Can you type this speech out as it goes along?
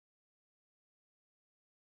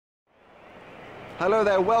Hello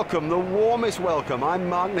there, welcome, the warmest welcome. I'm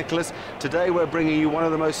Mark Nicholas. Today we're bringing you one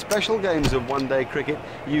of the most special games of one-day cricket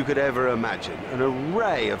you could ever imagine. An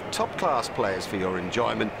array of top-class players for your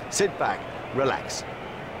enjoyment. Sit back, relax.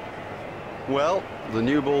 Well, the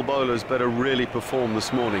new ball bowlers better really perform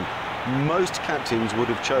this morning. Most captains would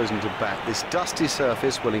have chosen to bat. This dusty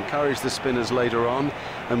surface will encourage the spinners later on,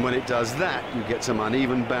 and when it does that, you get some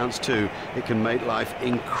uneven bounce too. It can make life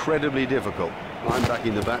incredibly difficult. I'm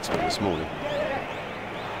backing the batsman this morning.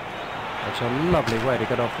 It's a lovely way to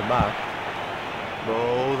get off the mark.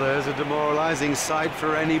 Oh, there's a demoralising sight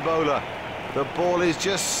for any bowler. The ball is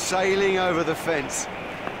just sailing over the fence.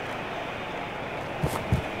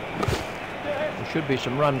 There should be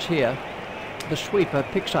some runs here. The sweeper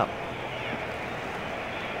picks up.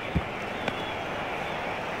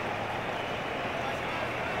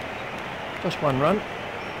 Just one run.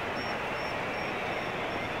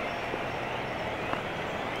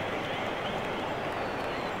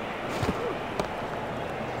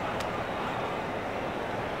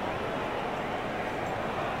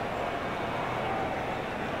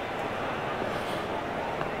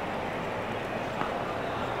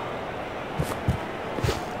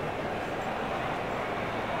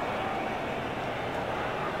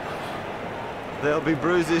 There'll be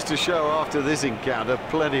bruises to show after this encounter,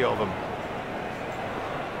 plenty of them.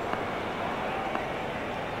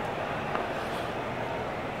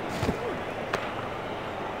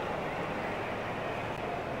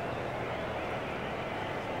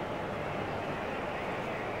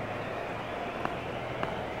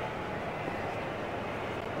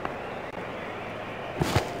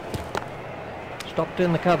 Stopped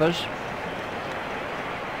in the covers.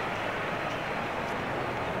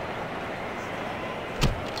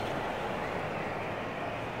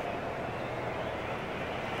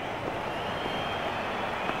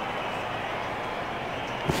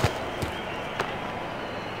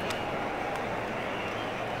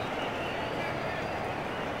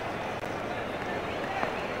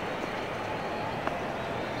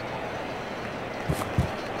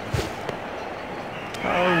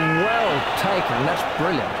 That's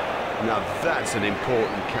brilliant. Now that's an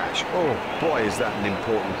important catch. Oh boy, is that an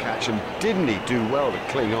important catch, and didn't he do well to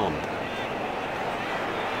cling on?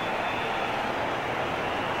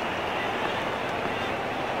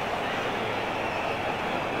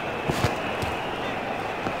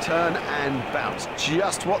 Turn and bounce,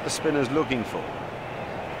 just what the spinner's looking for.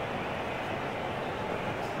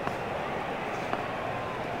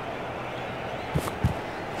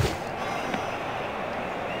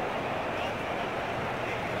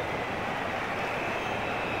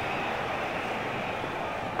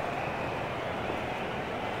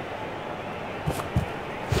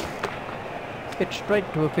 Hit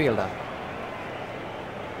straight to a fielder.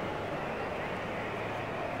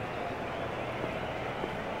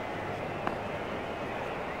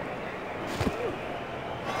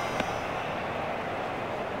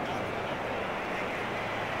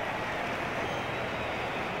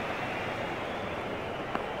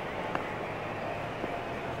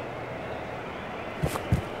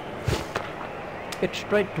 Hit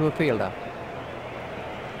straight to a fielder.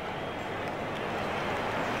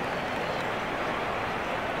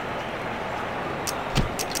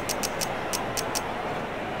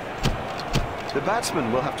 The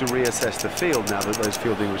batsman will have to reassess the field now that those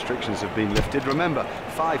fielding restrictions have been lifted. Remember,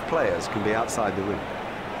 5 players can be outside the ring.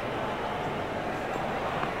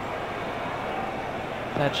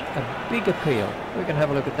 That's a big appeal. We can have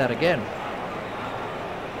a look at that again.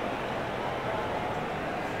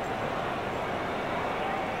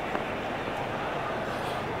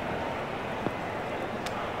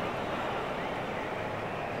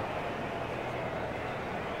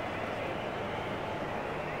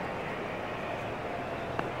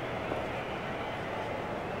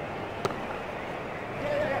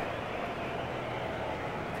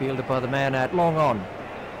 Fielded by the man out long on.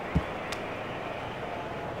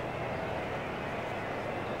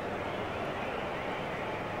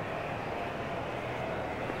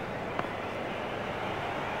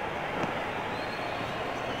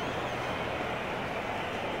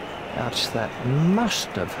 Ouch, that must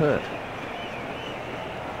have hurt.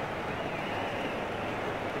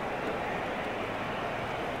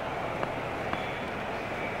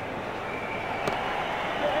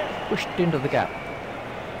 Pushed into the gap.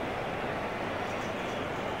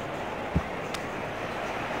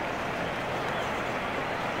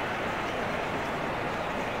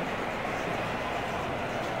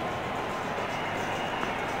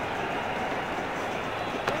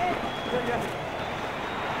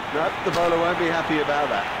 No, the bowler won't be happy about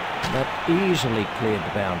that. That easily cleared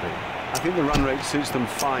the boundary. I think the run rate suits them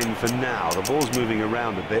fine for now. The ball's moving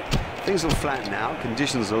around a bit. Things will flatten out,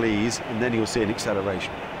 conditions will ease, and then you'll see an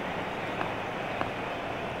acceleration.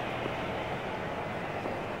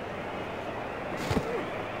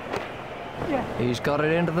 He's got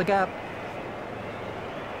it into the gap.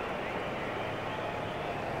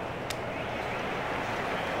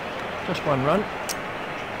 Just one run.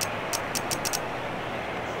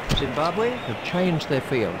 Zimbabwe have changed their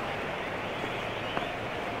field.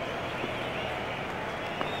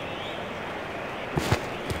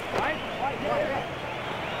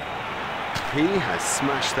 He has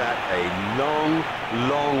smashed that a long,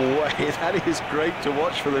 long way. That is great to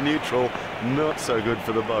watch for the neutral, not so good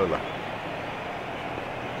for the bowler.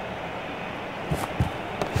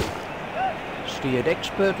 Steered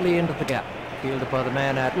expertly into the gap, fielded by the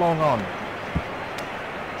man out long on.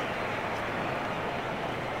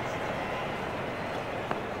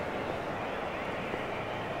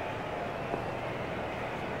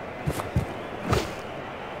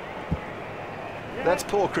 That's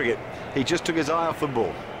poor cricket. He just took his eye off the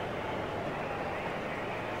ball.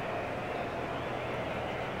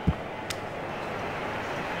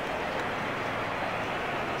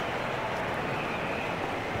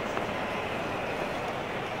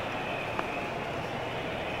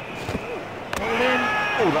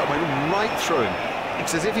 Oh, that went right through him.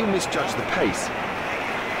 It's as if he misjudged the pace.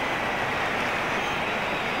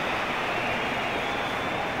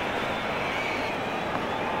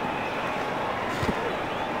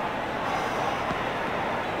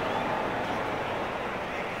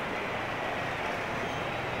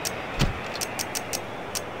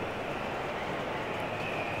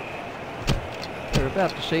 We're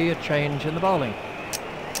about to see a change in the bowling.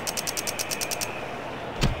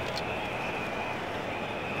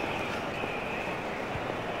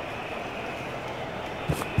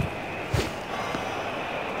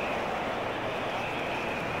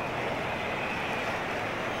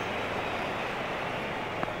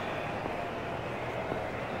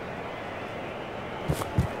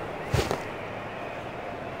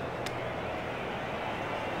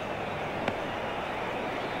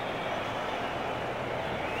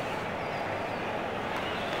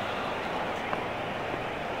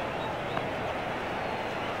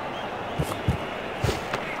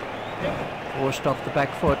 Forced off the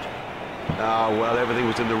back foot. Ah, well, everything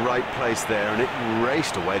was in the right place there, and it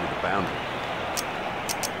raced away to the boundary.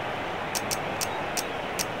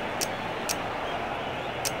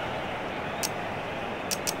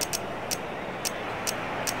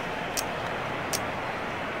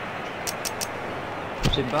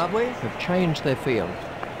 Zimbabwe have changed their field.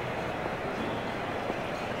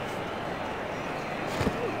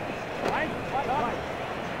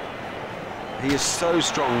 He is so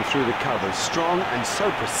strong through the covers, strong and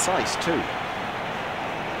so precise too.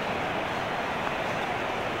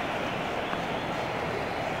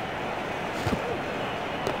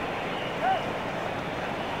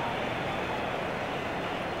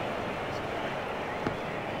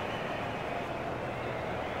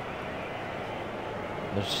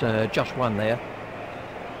 There's just one there.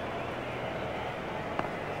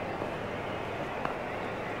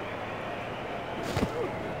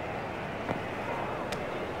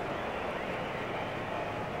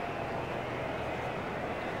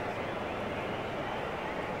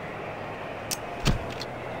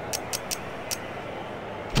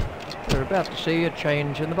 We're about to see a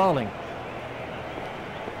change in the bowling.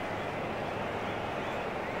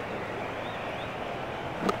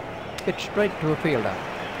 Pitch straight to a fielder.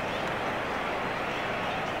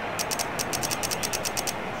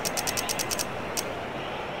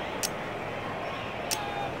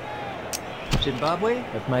 Zimbabwe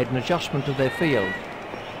have made an adjustment to their field.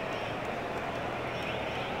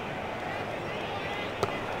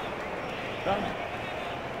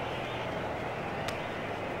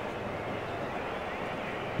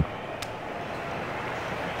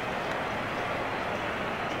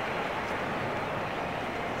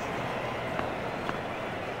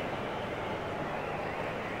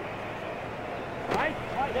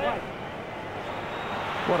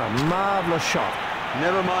 What a marvellous shot.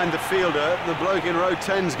 Never mind the fielder, the bloke in row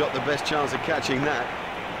 10's got the best chance of catching that.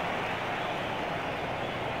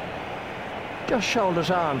 Just shoulders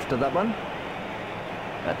arms to that one.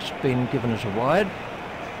 That's been given as a wide.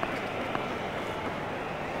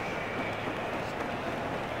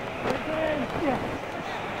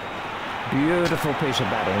 Beautiful piece of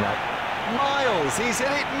batting that. Miles, he's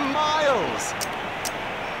hit it miles!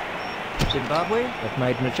 Zimbabwe have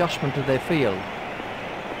made an adjustment to their field.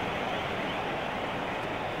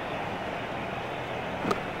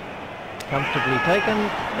 Comfortably taken,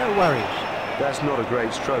 no worries. That's not a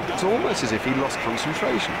great stroke. It's almost as if he lost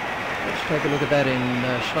concentration. Let's take a look at that in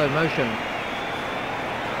slow motion.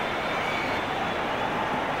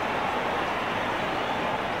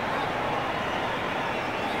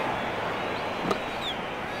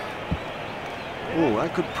 Oh,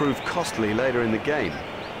 that could prove costly later in the game.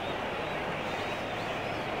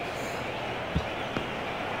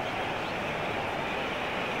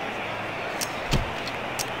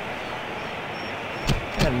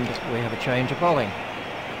 And we have a change of bowling.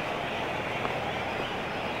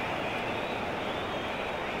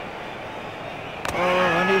 Oh,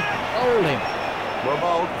 and he's bowled him. Well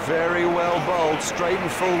bowled, very well bowled, straight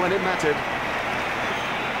and full when it mattered.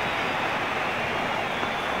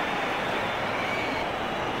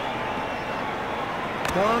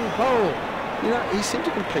 Gone bowl. You know, he seemed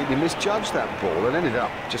to completely misjudge that ball and ended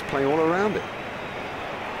up just playing all around it.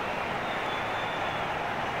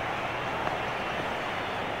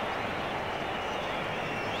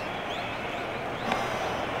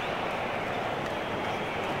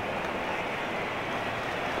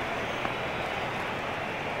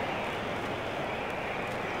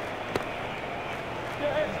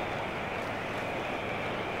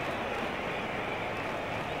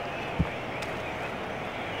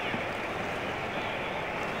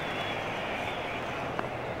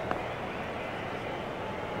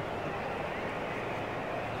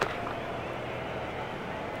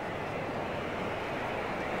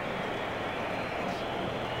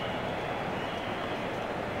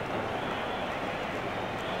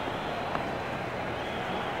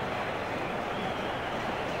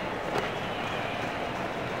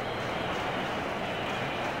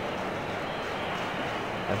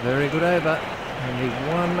 A very good over. Only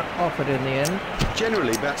one offered in the end.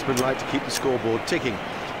 Generally, batsmen like to keep the scoreboard ticking.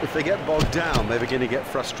 If they get bogged down, they begin to get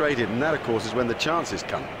frustrated, and that, of course, is when the chances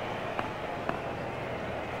come.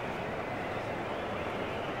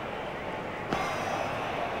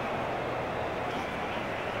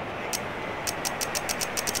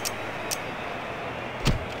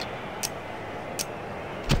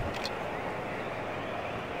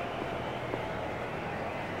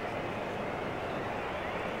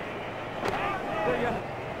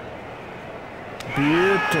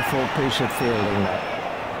 Beautiful piece of fielding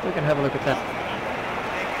there. We can have a look at that.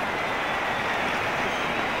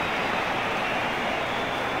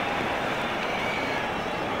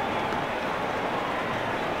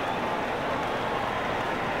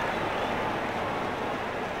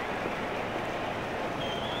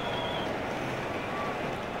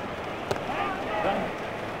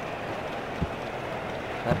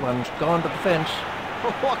 That one's gone to the fence.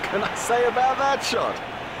 What can I say about that shot?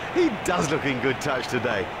 He does look in good touch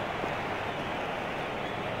today.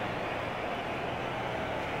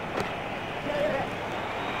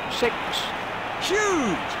 Six.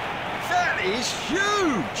 Huge! That is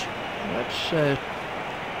huge! That's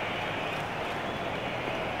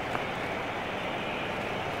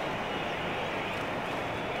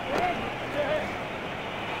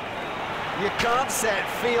You can't set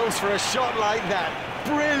fields for a shot like that.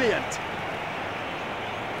 Brilliant!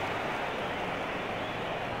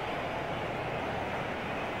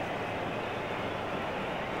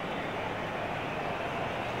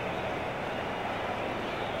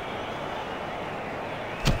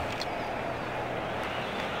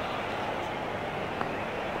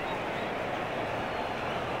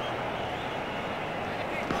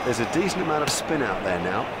 There's a decent amount of spin out there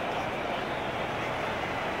now.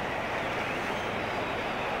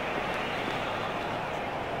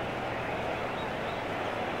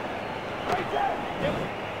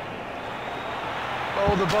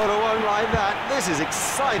 Oh, the bowler won't like that. This is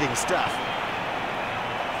exciting stuff.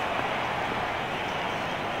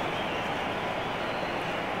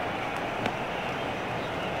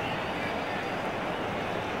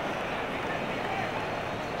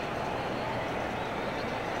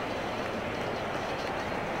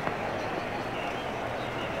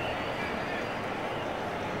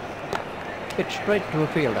 hit straight to a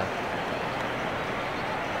fielder.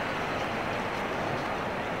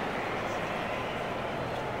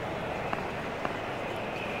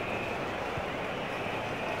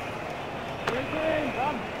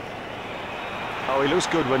 Oh, he looks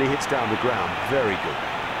good when he hits down the ground. Very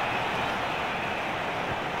good.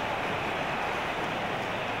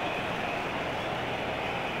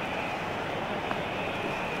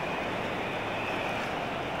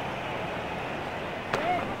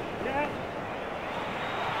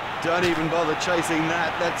 Don't even bother chasing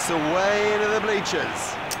that. That's away into the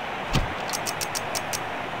bleachers.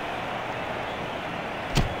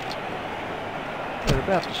 We're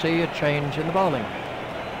about to see a change in the bowling.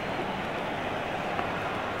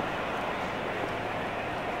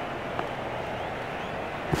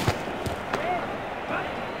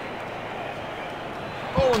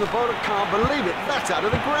 and the bowler can't believe it. That's out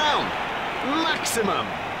of the ground. Maximum.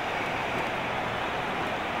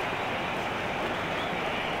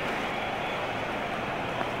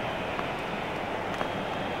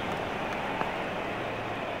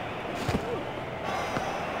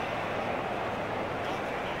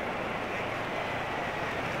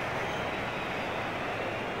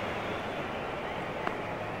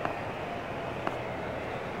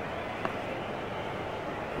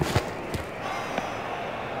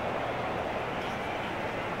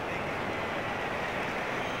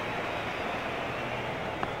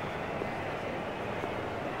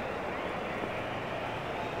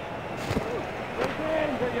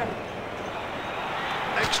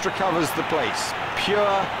 Extra covers the place. Pure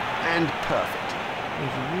and perfect.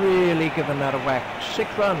 He's really given that a whack. 6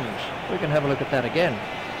 runs. We can have a look at that again.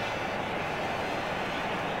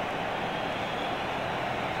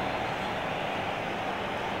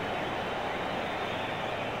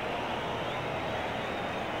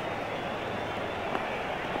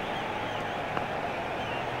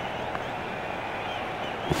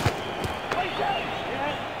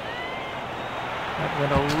 That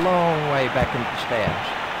went a long way back into the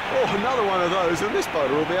stands. Oh, another one of those, and this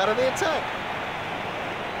bowler will be out of the attack.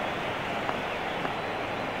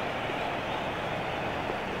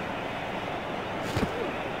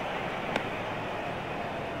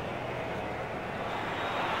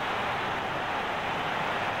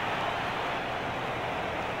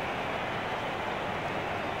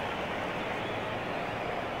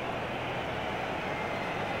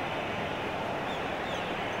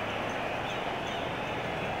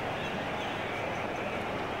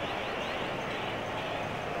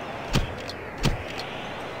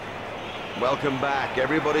 Welcome back.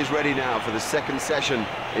 Everybody's ready now for the second session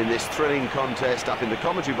in this thrilling contest. Up in the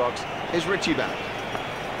commentary box is Richie back.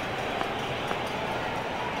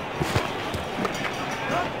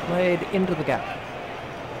 Played into the gap.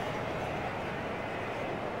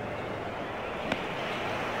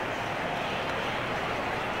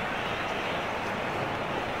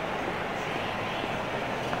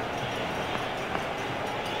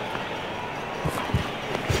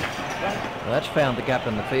 That's found the gap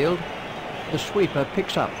in the field. The sweeper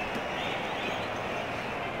picks up.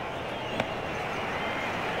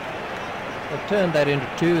 They've turned that into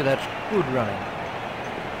 2. That's good running.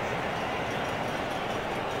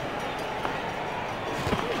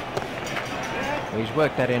 He's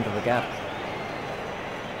worked that into the gap.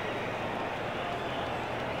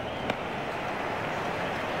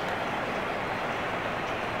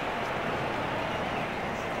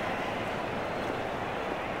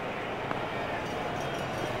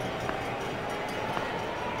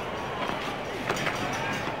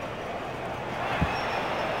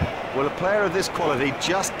 Well, a player of this quality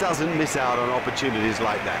just doesn't miss out on opportunities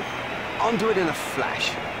like that. Onto it in a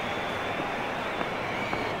flash.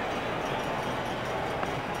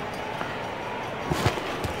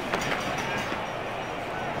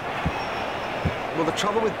 Well, the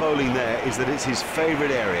trouble with bowling there is that it's his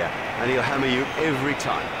favourite area, and he'll hammer you every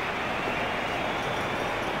time.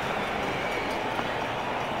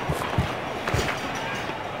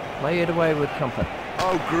 Play it away with comfort.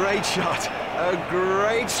 Oh, great shot. A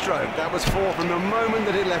great stroke. That was 4 from the moment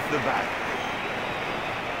that it left the bat.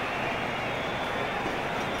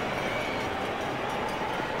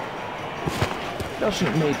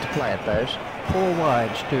 Doesn't need to play it, those. 4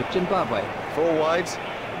 wides to Zimbabwe. 4 wides?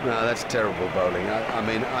 No, that's terrible bowling. I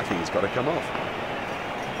mean, I think it's got to come off.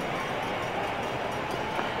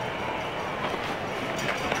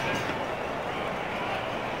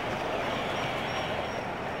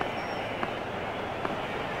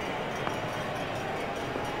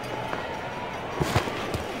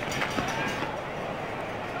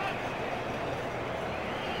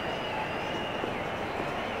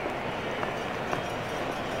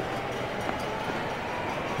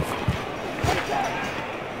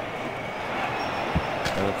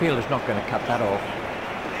 The fielder's not going to cut that off.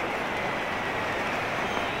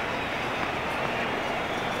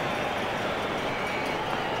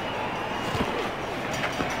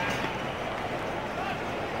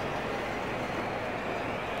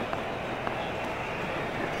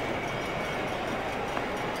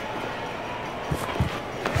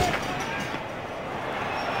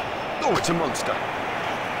 Oh, it's a monster.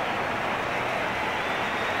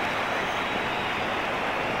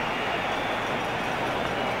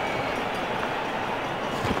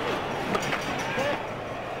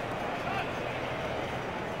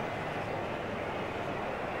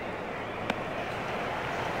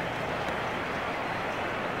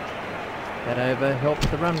 That over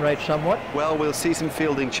helped the run rate somewhat. Well, we'll see some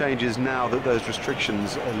fielding changes now that those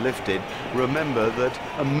restrictions are lifted. Remember that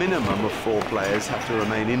a minimum of 4 players have to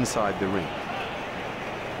remain inside the ring.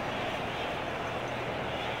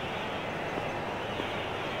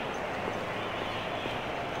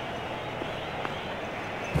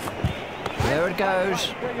 There it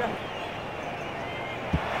goes.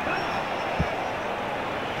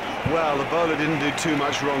 Well, the bowler didn't do too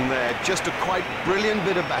much wrong there. Just a quite brilliant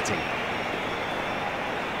bit of batting.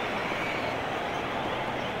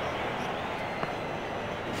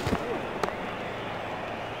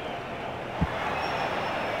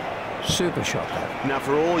 Super shot, that. Now,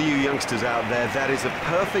 for all you youngsters out there, that is a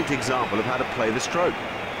perfect example of how to play the stroke.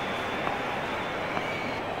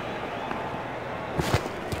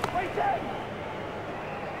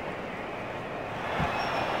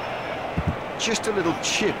 Just a little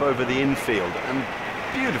chip over the infield and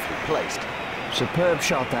beautifully placed. Superb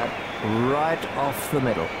shot, that. Right off the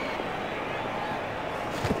middle.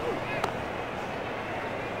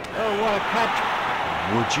 Oh, what a catch.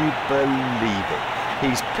 Would you believe it?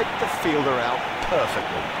 He's picked the fielder out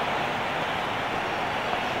perfectly.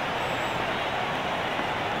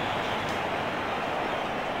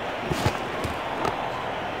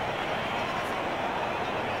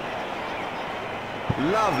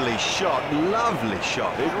 Lovely shot, lovely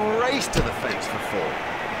shot. It raced to the fence for 4.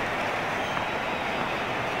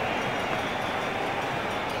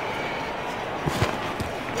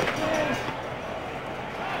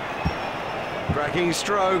 Cracking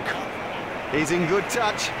stroke. He's in good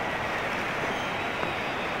touch.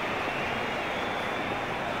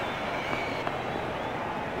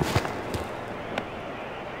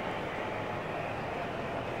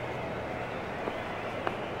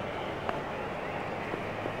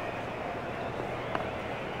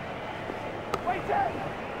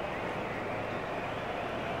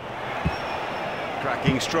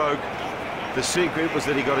 Cracking stroke. The secret was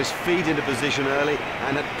that he got his feet into position early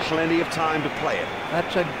and had plenty of time to play it.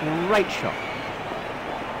 That's a great shot.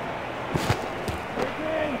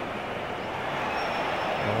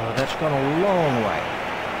 Oh, that's gone a long way.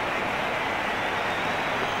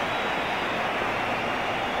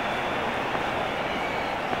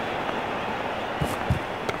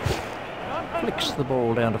 Flicks the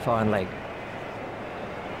ball down to fine leg.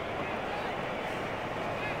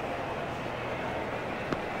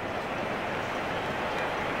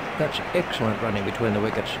 That's excellent running between the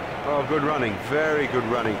wickets. Oh, good running, very good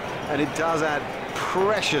running. And it does add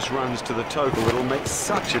precious runs to the total. It'll make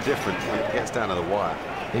such a difference when it gets down to the wire.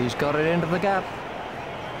 He's got it into the gap.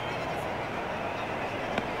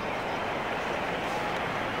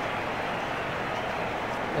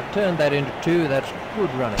 They've turned that into 2. That's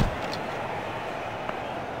good running.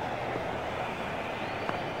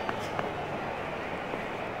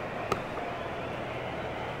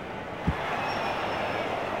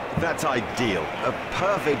 That's ideal. A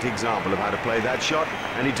perfect example of how to play that shot,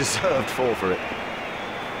 and he deserved 4 for it.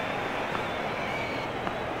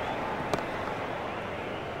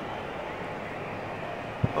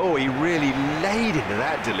 Oh, he really laid into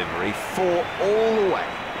that delivery. 4 all the way.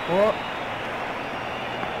 What?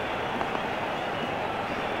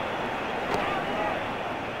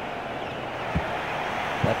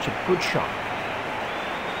 That's a good shot.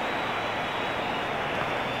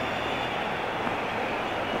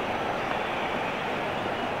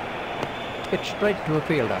 Hit straight to a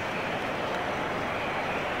fielder.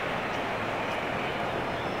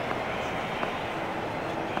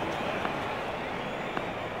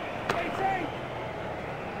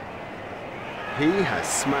 He has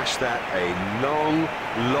smashed that a long,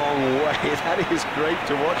 long way. That is great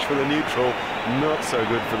to watch for the neutral, not so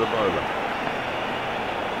good for the bowler.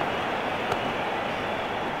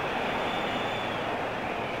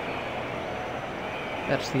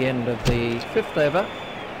 That's the end of the 5th over.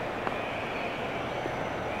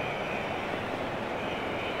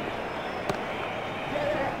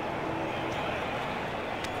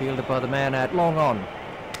 Fielded by the man out long on.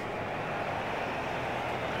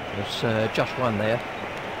 There's just one there.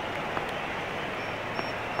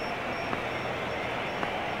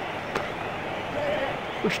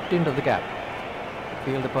 Pushed into the gap.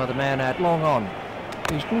 Fielded by the man out long on.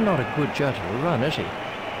 He's not a good judge of a run, is he?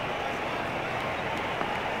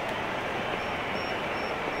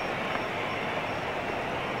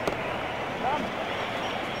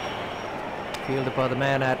 Fielded by the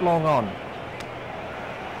man out long on.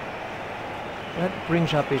 That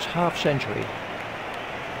brings up his half-century.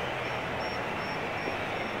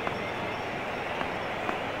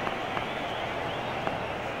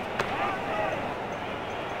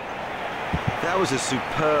 That was a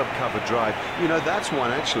superb cover drive. You know, that's one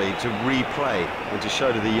actually to replay and to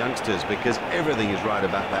show to the youngsters, because everything is right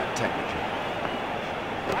about that technically.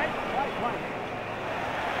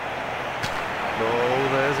 Oh,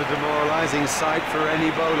 there's a demoralising sight for any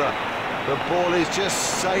bowler. The ball is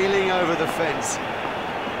just sailing over the fence.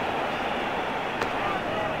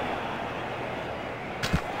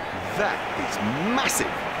 That is massive.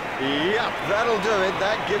 Yep, that'll do it.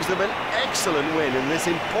 That gives them an excellent win in this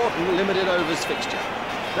important limited overs fixture.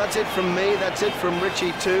 That's it from me. That's it from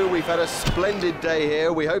Richie too. We've had a splendid day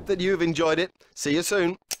here. We hope that you've enjoyed it. See you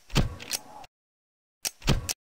soon.